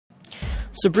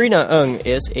Sabrina Ng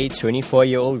is a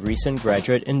 24-year-old recent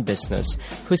graduate in business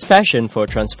whose passion for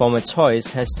Transformer toys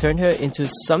has turned her into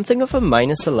something of a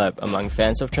minor celeb among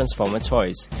fans of Transformer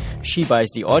toys. She buys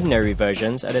the ordinary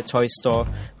versions at a toy store,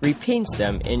 repaints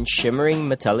them in shimmering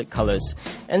metallic colors,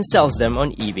 and sells them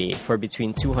on eBay for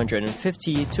between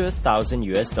 $250 to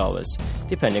 $1,000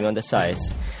 depending on the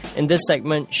size. In this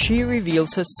segment, she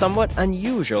reveals her somewhat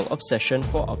unusual obsession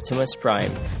for Optimus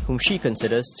Prime, whom she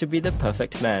considers to be the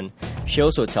perfect man. She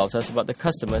also tells us about the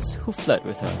customers who flirt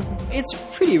with her. It's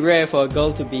pretty rare for a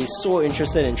girl to be so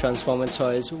interested in Transformer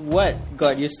toys. What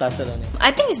got you started on it?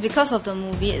 I think it's because of the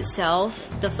movie itself,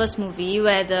 the first movie,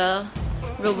 where the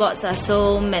robots are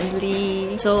so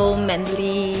manly. So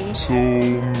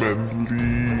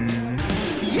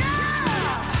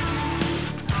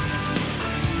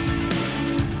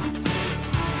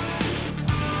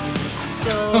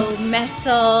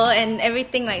metal and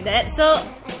everything like that. So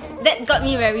that got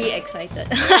me very excited.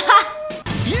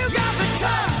 You got the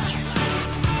touch.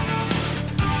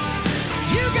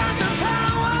 You got the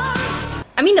power.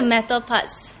 I mean the metal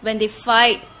parts when they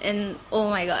fight, and oh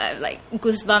my god, I have like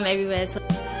goosebumps everywhere. So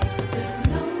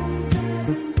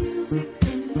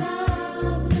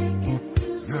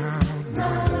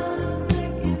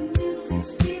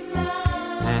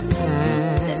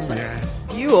that's fun.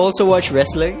 Do you also watch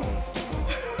wrestling?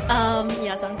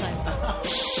 Yeah, sometimes.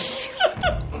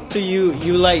 So you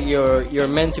like you're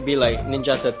meant to be like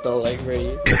Ninja Turtle, like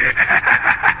very.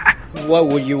 What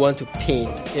would you want to paint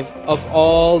if of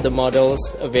all the models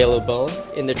available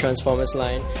in the Transformers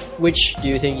line? Which do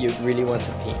you think you really want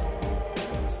to paint?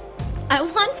 I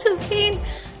want to paint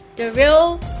the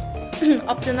real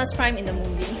Optimus Prime in the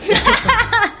movie.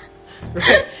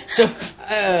 Right. So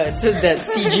that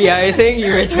CGI thing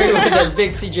you were talking about, that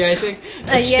big CGI thing.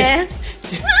 Yeah.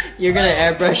 So you're gonna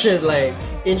airbrush it like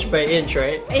inch by inch,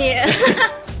 right? Yeah.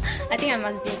 I think I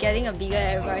must be getting a bigger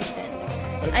airbrush then.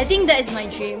 I think that is my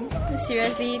dream.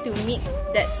 Seriously, to meet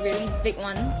that really big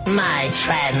one. My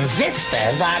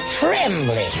transistors are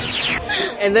trembling.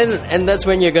 And that's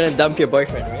when you're gonna dump your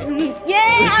boyfriend, right?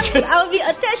 Yeah, I'll be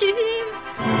attached with him.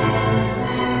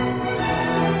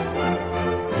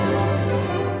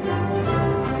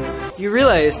 You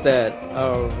realize that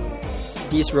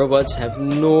these robots have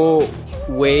no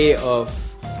way of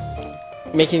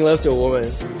making love to a woman.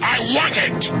 I want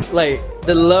it! Like,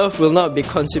 the love will not be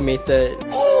consummated.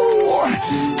 Oh,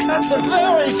 that's a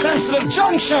very sensitive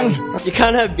junction! You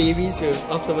can't have babies with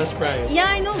Optimus Prime. Yeah,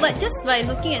 I know, but just by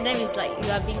looking at them, it's like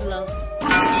you are being loved.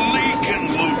 Leaking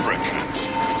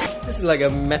lubricant. This is like a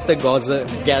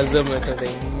metagasm or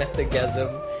something. Metagasm.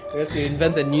 We have to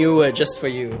invent a new word just for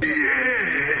you.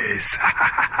 Yes.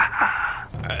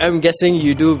 I'm guessing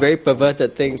you do very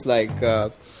perverted things like,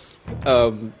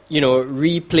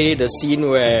 replay the scene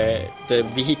where the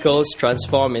vehicles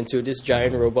transform into these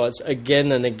giant robots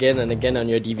again and again and again on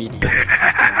your DVD.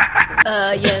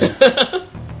 Yes.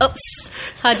 Oops.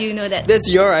 How do you know that? That's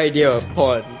your idea of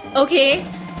porn. Okay,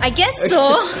 I guess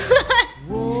so.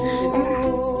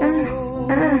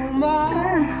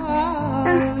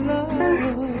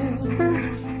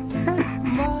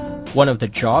 One of the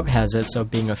job hazards of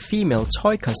being a female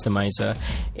toy customizer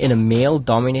in a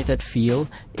male-dominated field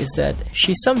is that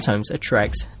she sometimes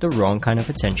attracts the wrong kind of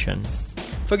attention.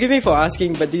 Forgive me for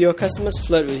asking, but do your customers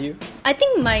flirt with you? I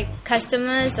think my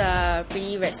customers are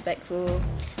pretty respectful.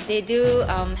 They do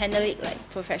handle it like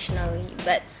professionally,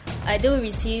 but I do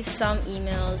receive some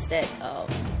emails that,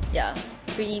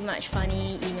 pretty much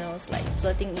funny emails, like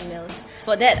flirting emails.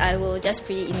 For that, I will just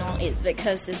pretty ignore it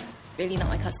because it's really not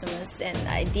my customers, and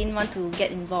I didn't want to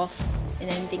get involved in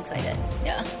anything like that.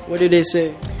 Yeah. What do they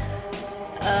say?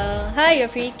 Hi, you're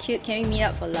pretty cute. Can we meet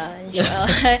up for lunch?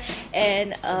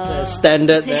 And it's a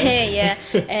standard. Yeah.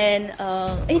 And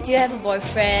hey, do you have a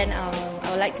boyfriend? I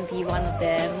would like to be one of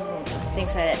them.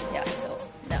 Things like that. Yeah. So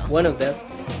no. One of them.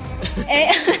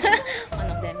 One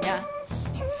of them. Yeah.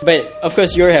 But of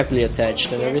course, you're happily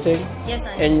attached and everything. Yes,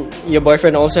 I am. And your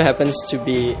boyfriend also happens to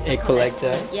be a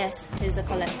collector. Yes, he's a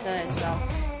collector as well.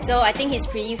 So I think he's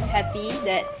pretty happy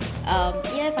that,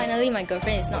 finally my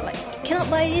girlfriend is not like, cannot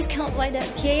buy this, cannot buy that,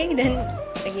 okay? Then,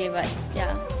 okay, but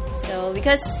yeah. So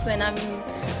because when I'm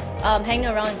hanging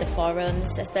around in the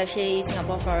forums, especially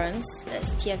Singapore forums,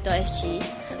 that's tf.sg,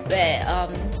 where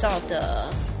some of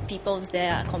the people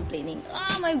there are complaining,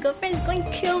 my girlfriend is going to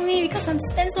kill me because I'm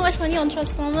spending so much money on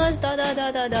Transformers,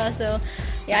 So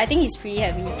yeah, I think he's pretty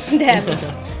happy that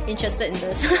I'm interested in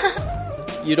this.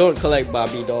 You don't collect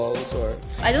Barbie dolls or...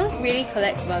 I don't really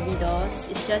collect Barbie dolls.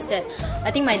 It's just that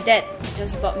I think my dad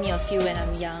just bought me a few when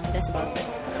I'm young. That's about it.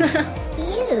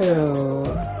 Ew.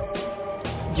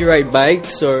 Do you ride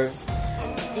bikes or...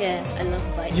 Yeah, I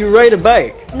love bikes. You ride a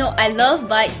bike? No, I love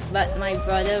bikes, but my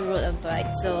brother rode a bike,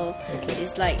 so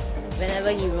it's like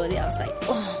whenever he rode it, I was like,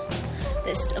 oh,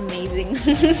 that's amazing.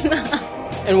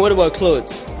 And what about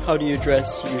clothes? How do you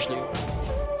dress usually?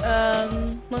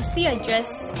 Mostly I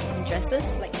dress in dresses,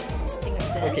 like something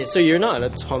like that. Okay, so you're not a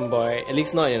tomboy, at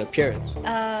least not in appearance.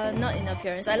 Not in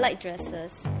appearance. I like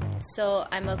dresses, so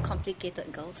I'm a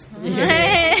complicated girl.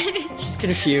 She's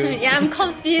confused. Yeah, I'm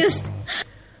confused.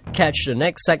 Catch the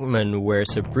next segment where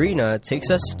Sabrina takes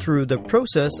us through the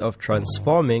process of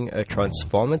transforming a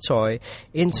Transformer toy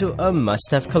into a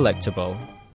must-have collectible.